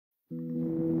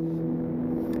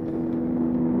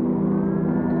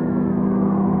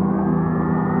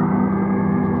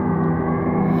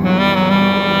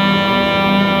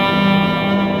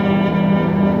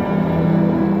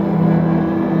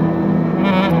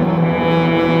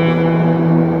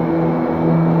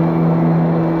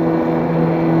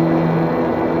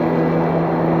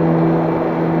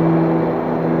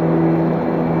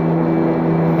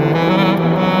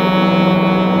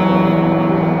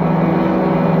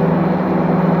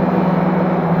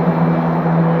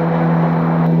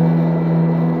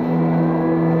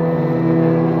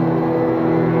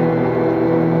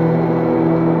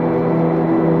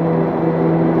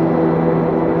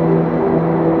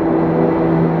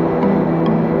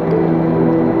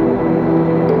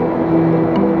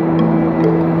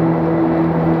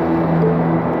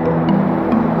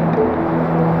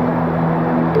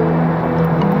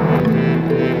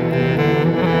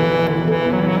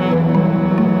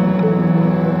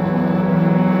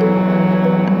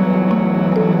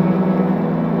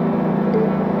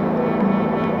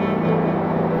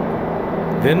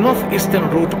The northeastern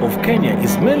route of Kenya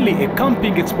is mainly a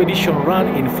camping expedition run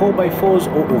in 4x4s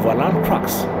or overland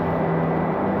trucks.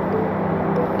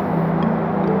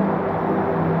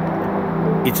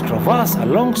 It traverses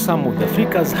along some of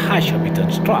Africa's harsh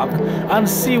habitat track and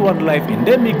sea wildlife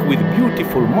endemic with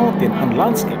beautiful mountain and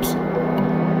landscapes.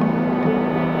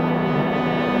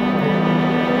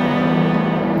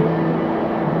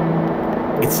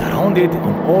 It's surrounded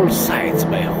on all sides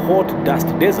by a hot dust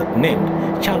desert named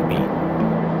Chalbi.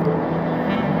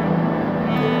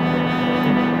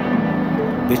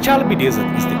 The Chalbi Desert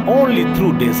is the only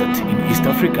true desert in East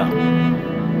Africa.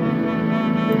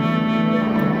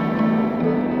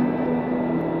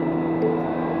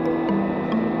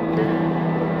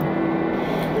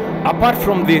 Apart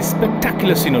from the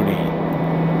spectacular scenery,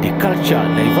 the culture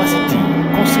diversity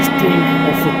consisting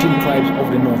of 14 tribes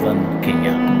of the northern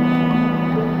Kenya.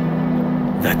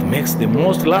 That makes the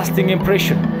most lasting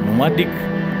impression nomadic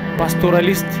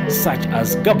pastoralists such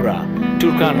as Gabra,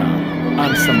 Turkana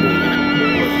and sambur,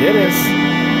 with adherence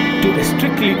to the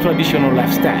strictly traditional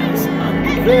lifestyles, and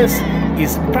the dress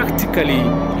is practically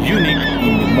unique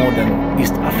in the modern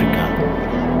East Africa.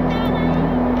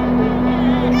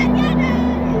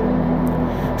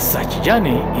 Such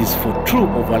journey is for true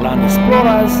overland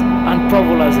explorers and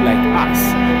travelers like us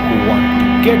who want to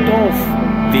get off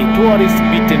the tourist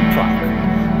beaten track.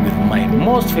 With my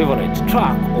most favorite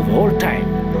track of all time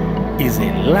is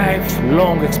a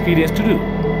lifelong experience to do.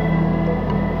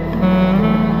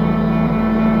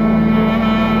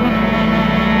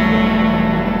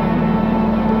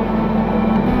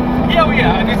 Here we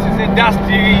are. This is a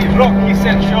dusty, rocky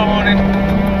section and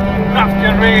rough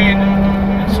terrain,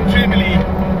 extremely,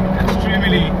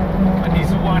 and this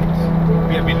is what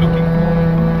we have been looking for,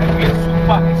 and we are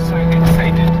super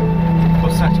excited for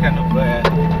such kind of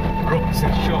rocky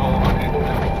section and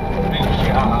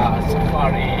adventure,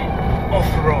 safari,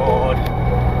 off-road,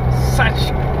 such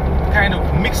kind of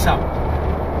mix-up.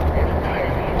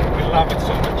 We love it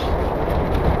so much.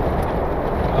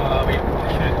 We are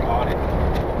passionate about it.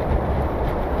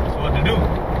 It's what to do.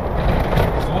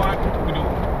 It's what we do.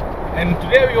 And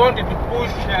today we wanted to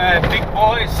push big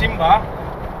boy Simba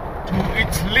to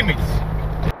its limits.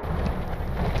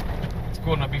 It's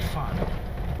gonna be fun.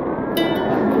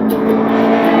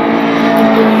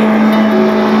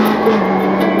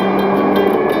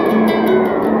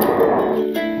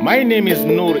 My name is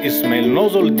Noor Ismail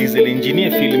Nozzle, diesel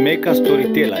engineer, filmmaker,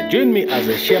 storyteller. Join me as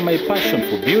I share my passion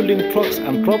for building trucks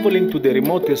and traveling to the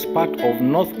remotest part of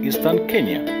northeastern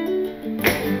Kenya.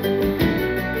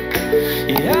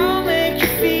 I'll make you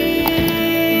feel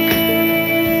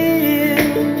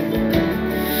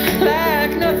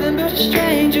like nothing but a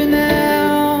stranger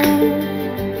now.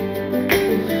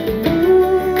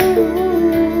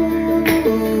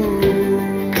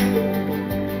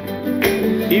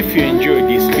 If you enjoyed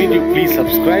this video, please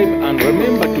subscribe and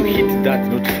remember to hit that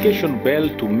notification bell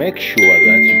to make sure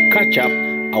that you catch up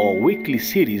our weekly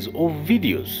series of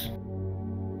videos.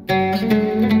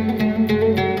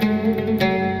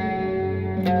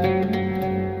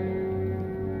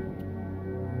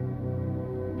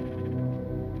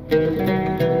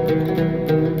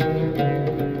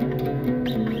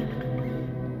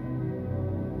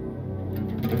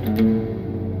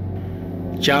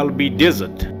 Chalbi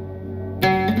Desert.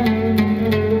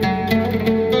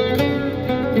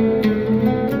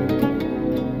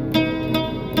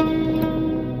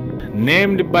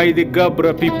 Named by the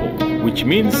Gabra people, which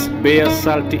means bare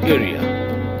salty area.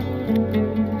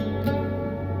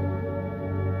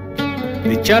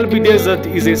 The Chalbi Desert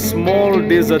is a small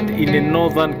desert in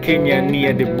northern Kenya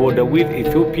near the border with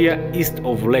Ethiopia east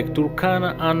of Lake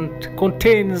Turkana and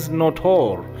contains not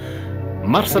all.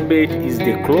 Marsabit is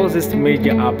the closest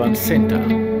major urban center.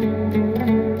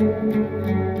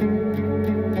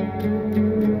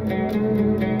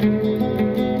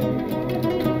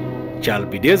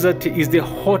 Chalbi Desert is the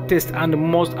hottest and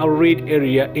most arid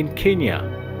area in Kenya.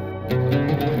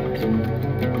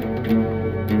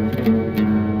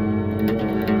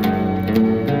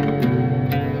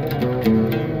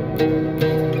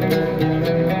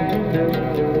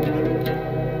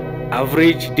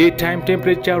 Average daytime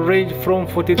temperature range from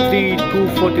 43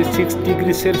 to 46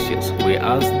 degrees Celsius,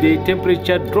 whereas the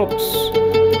temperature drops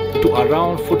to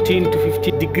around 14 to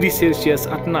 15 degrees Celsius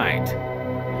at night.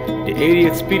 The area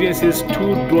experiences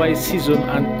 2 dry seasons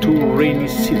and 2 rainy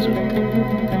seasons.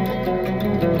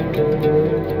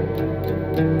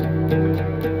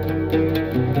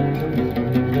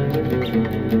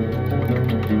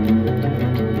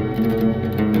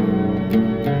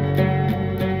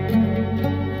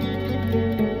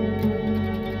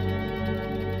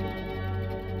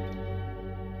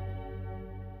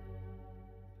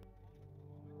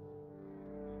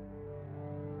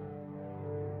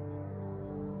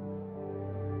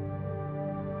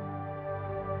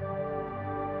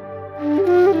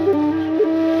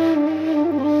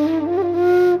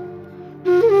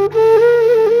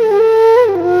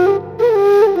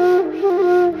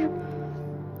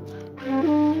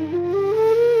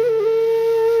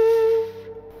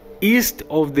 East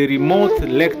of the remote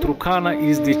Lake Turkana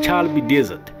is the Chalbi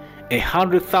Desert, a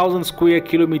 100,000 square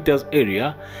kilometers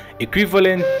area,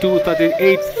 equivalent to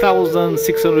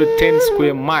 38,610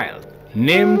 square miles,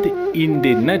 named in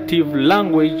the native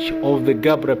language of the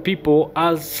Gabra people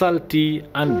as Salty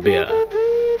and Bear.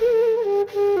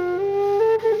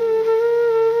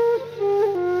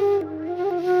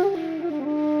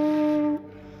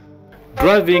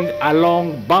 Driving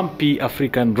along bumpy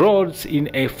African roads in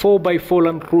a 4x4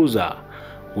 Land Cruiser,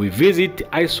 we visit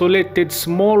isolated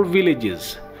small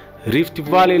villages, Rift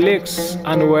Valley lakes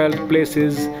and wild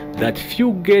places that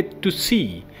few get to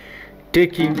see,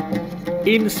 taking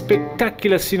in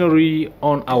spectacular scenery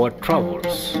on our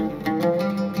travels.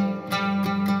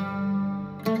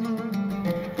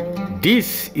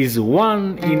 This is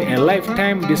one in a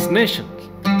lifetime destination.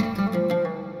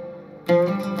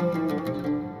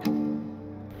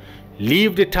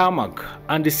 Leave the tarmac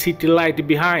and the city light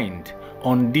behind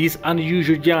on this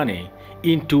unusual journey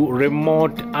into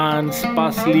remote and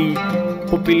sparsely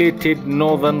populated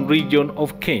northern region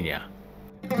of Kenya.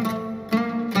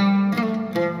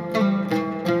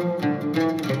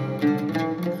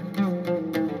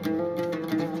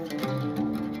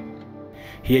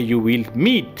 Here you will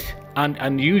meet an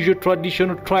unusual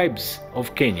traditional tribes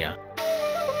of Kenya.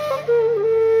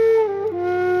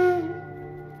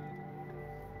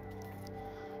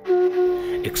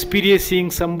 Experiencing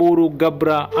Samburu,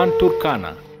 Gabra and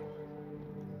Turkana.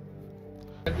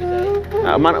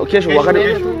 Kesho wakati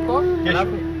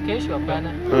kesho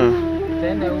hapana.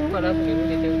 Tena huko alafu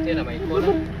nirudi tena Maikona,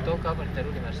 toka hapo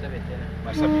nitarudi Marsabit tena.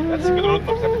 Marsabit. Sisi tunarudi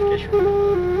Marsabit kesho.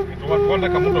 Tunakwenda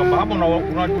kama mtu ambaye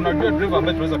unajua driver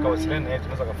ambaye tunaweza kawasiliana naye,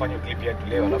 tunaweza kufanya clip yetu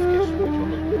leo alafu kesho.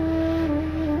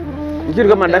 Nikiri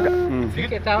kama ndaka.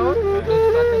 Fike town,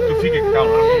 tufike town,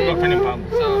 tunafanya mpango.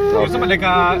 Sawa. Unasema like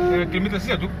kilomita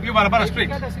 6 tu, hiyo barabara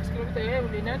straight. 6 km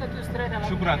unaenda tu straight alafu.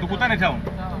 Shukrani, tukutane town.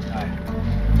 Sawa.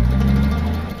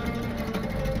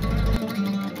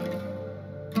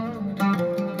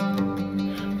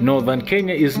 Northern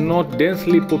Kenya is not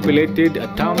densely populated,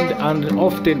 termed and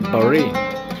often barren.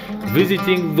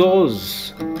 Visiting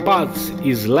those parts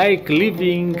is like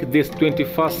living this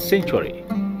 21st century.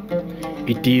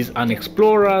 It is an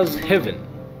explorer's heaven,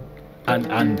 and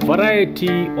a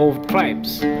variety of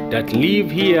tribes that live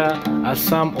here are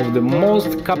some of the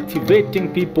most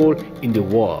captivating people in the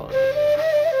world.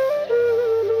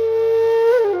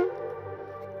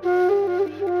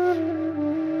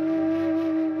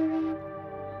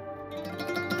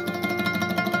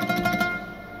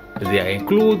 They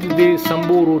include the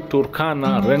Samburu,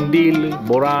 Turkana, Rendil,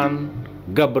 Boran,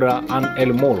 Gabra and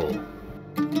El Moro.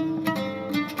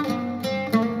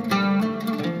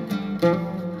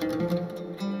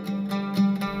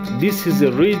 This is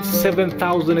a rich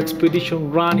 7,000 expedition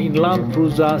run in Land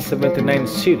Cruiser 79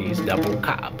 series double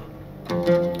cab.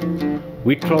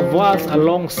 We traverse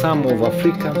along some of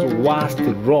Africa's worst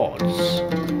roads.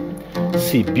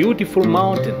 See beautiful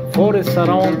mountain forests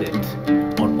surrounded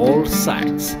on all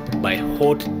sides by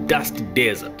hot dusty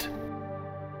desert.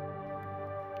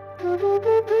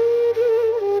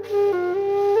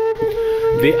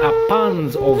 There are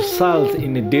ponds of salt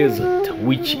in the desert,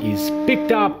 which is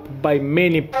picked up by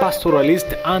many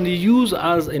pastoralists and used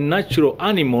as a natural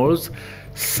animal's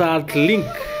salt link.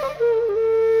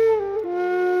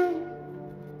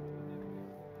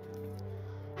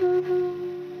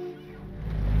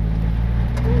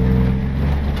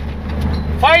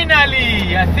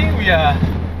 Finally, I think we are.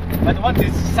 But what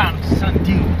is sand dunes? Sand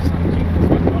dunes.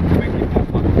 What we want to make it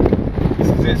happen. This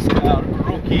is this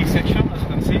rocky section, as you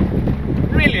can see.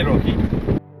 Really rocky.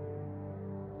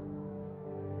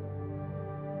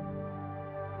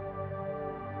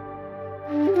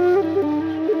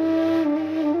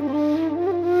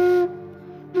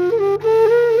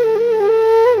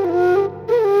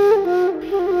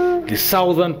 The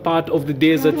southern part of the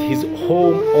desert is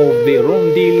home of the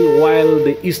Rondil, while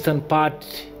the eastern part,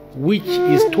 which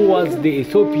is towards the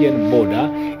Ethiopian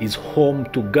border, is home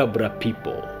to Gabra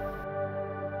people.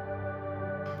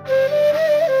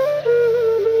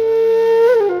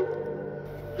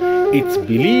 It's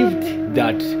believed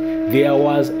that there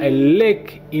was a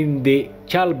lake in the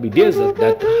Chalbi desert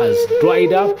that has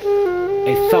dried up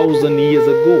 1,000 years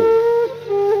ago.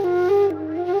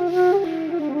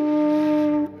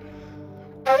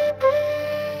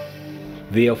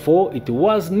 Therefore, it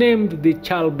was named the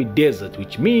Chalbi Desert,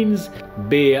 which means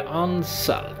bare and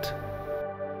salt.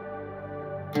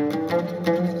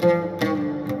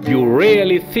 You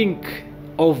rarely think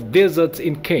of deserts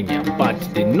in Kenya, but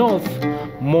the north,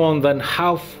 more than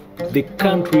half the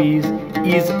country,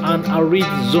 is an arid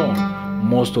zone,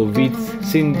 most of it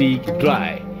sandy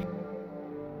dry.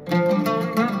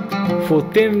 For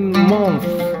 10 months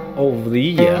of the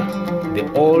year,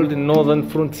 the old northern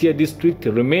frontier district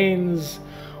remains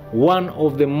one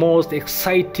of the most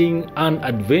exciting and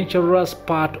adventurous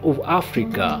part of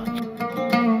Africa.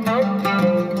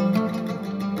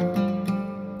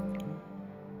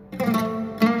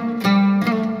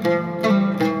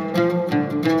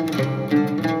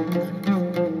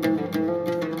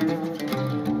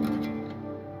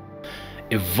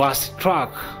 A vast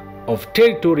tract of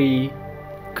territory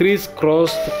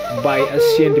crisscrossed by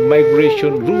ancient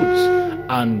migration routes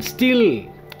and still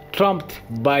tramped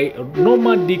by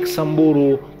nomadic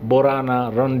Samburu,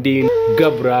 Borana, Randil,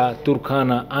 Gabra,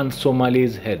 Turkana and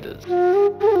Somalis headers.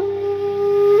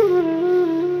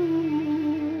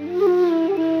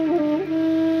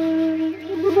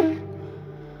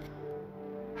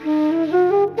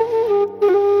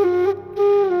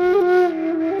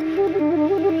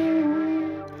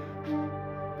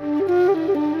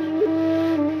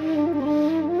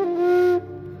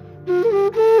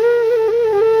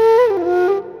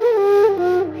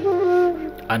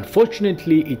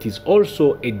 Unfortunately, it is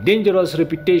also a dangerous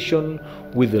reputation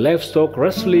with livestock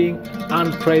rustling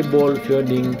and tribal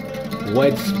feuding,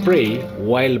 widespread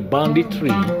wild banditry,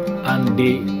 and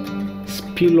the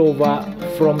spillover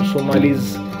from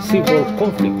Somali's civil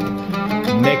conflict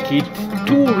make it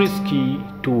too risky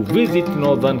to visit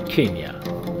northern Kenya.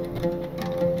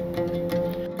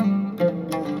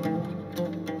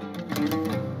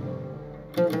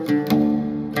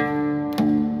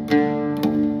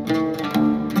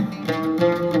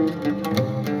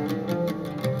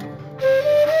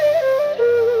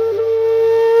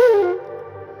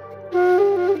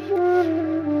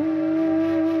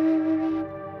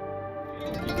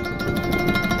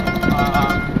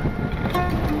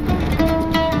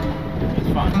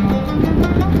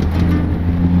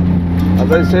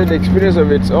 As I said, experience of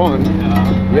its own.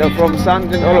 We are from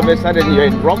sand and all of a sudden you're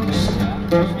in rocks.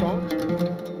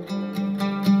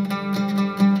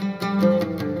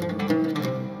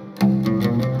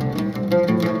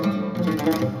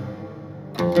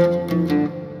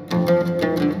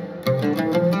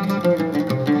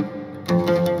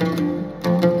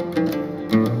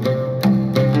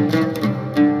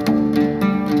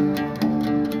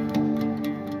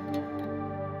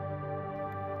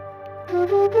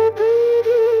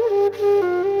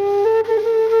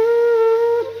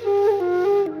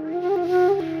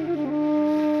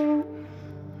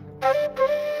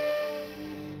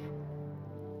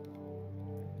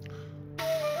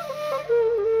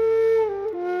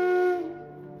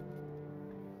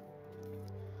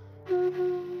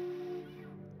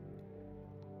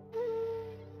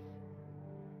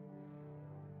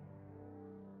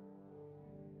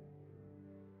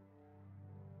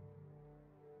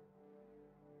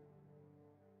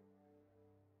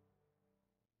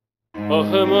 Ah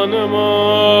aman aman,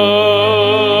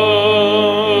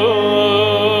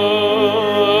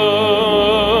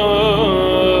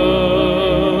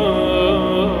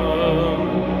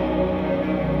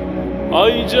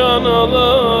 ay can alam,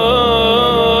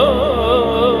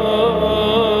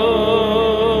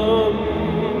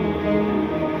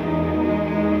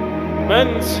 ben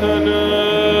seni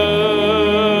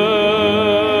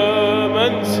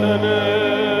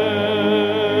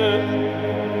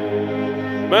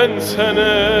ben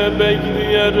seni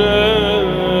bekleyerim,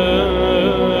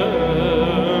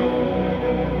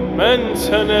 ben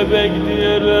seni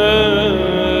bekleyerim.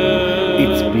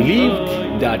 It's believed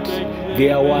that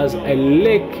there was a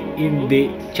lake in the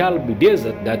Chalbi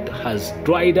desert that has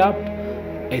dried up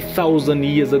 1,000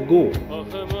 years ago.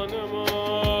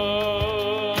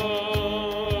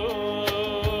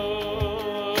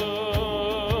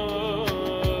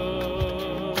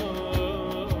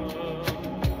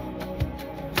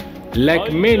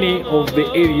 Like many of the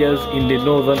areas in the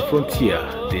northern frontier,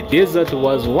 the desert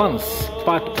was once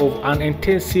part of an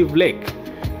intensive lake,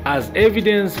 as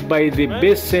evidenced by the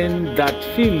basin that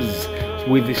fills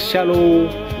with shallow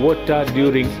water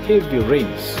during heavy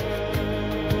rains.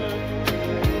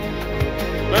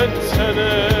 Ben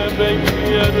seni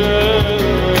bekleyerim,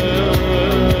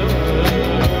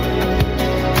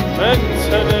 ben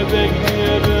seni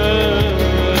bekleyerim.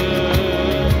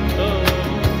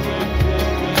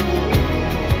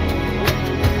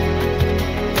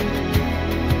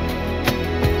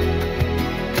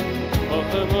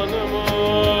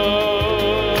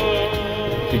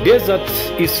 The desert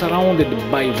is surrounded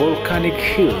by volcanic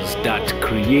hills that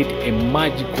create a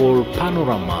magical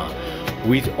panorama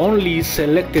with only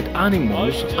selected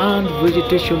animals and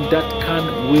vegetation that can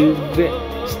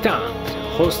withstand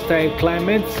hostile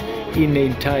climates in the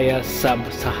entire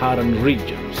sub-Saharan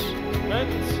regions.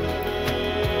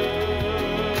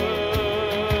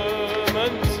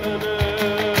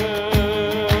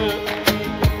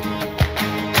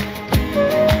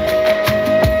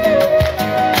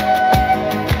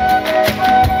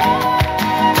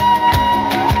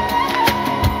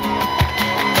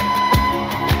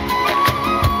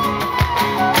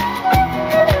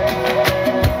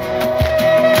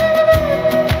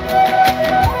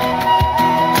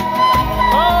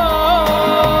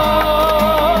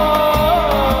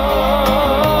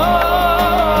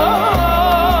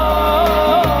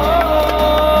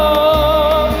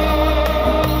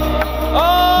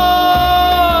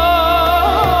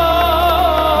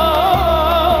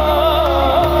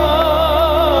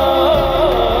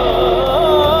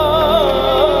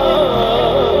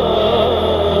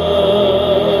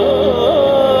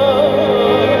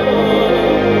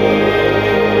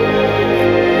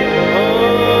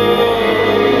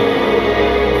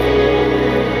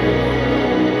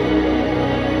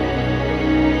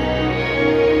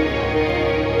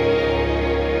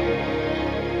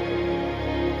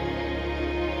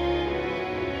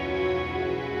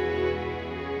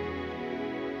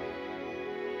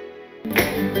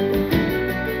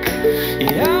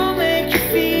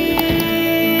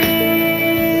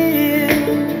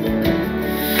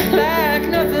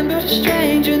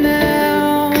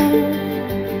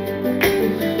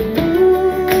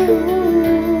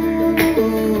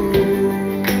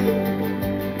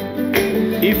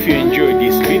 If you enjoyed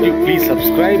this video, please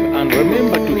subscribe and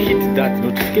remember to hit that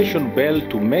notification bell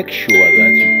to make sure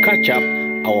that you catch up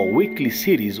our weekly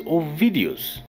series of videos.